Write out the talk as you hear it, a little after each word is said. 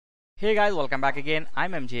Hey guys, welcome back again.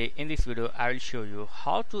 I'm MJ. In this video I will show you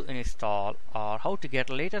how to install or how to get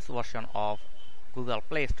latest version of Google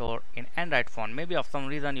Play Store in Android phone. Maybe of some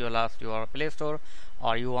reason you lost your Play Store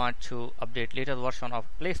or you want to update latest version of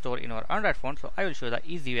Play Store in your Android phone. So I will show you the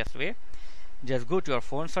easiest way. Just go to your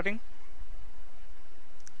phone setting,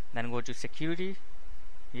 then go to security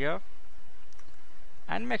here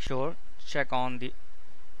and make sure check on the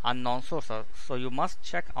unknown sources. So you must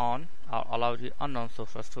check on or allow the unknown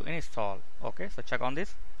sources to install. Okay, so check on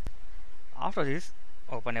this. After this,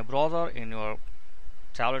 open a browser in your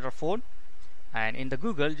tablet or phone, and in the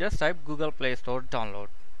Google just type Google Play Store download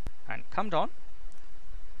and come down,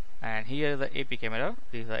 and here is the APK Mirror.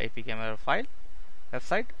 This is the APK Mirror file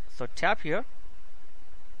website. So tap here.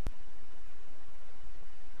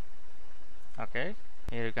 Okay,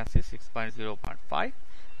 here you can see 6.0.5.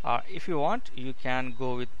 If you want, you can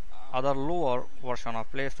go with other lower version of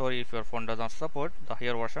Play Store if your phone doesn't support the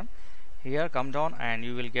higher version. Here come down and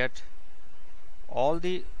you will get all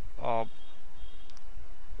the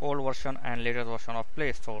old version and latest version of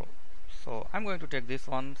Play Store. So I'm going to take this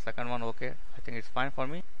one, second one. Okay, I think it's fine for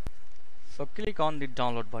me. So click on the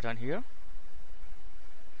download button here.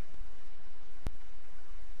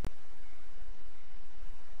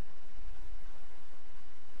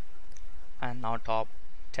 And now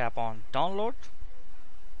tap on download.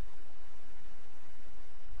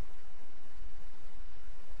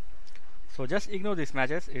 So just ignore this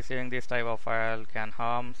message. It's saying this type of file can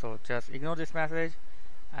harm, so just ignore this message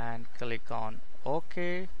and click on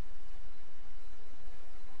OK,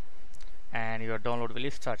 and your download will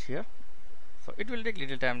start here. So it will take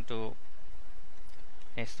little time to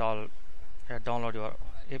install download your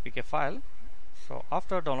APK file. So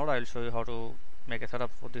after download I will show you how to make a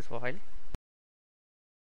setup for this file.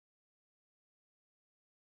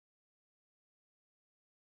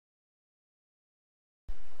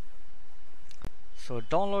 So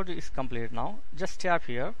download is complete now. Just tap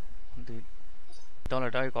here on the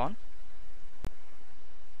download icon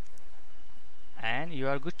and you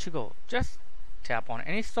are good to go. Just tap on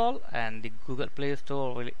install and the Google Play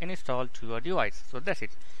Store will install to your device. So that's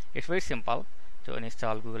it. It's very simple to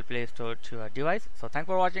install Google Play Store to your device. So thanks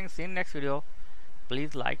for watching. See you in next video.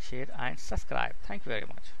 Please like, share and subscribe. Thank you very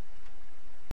much.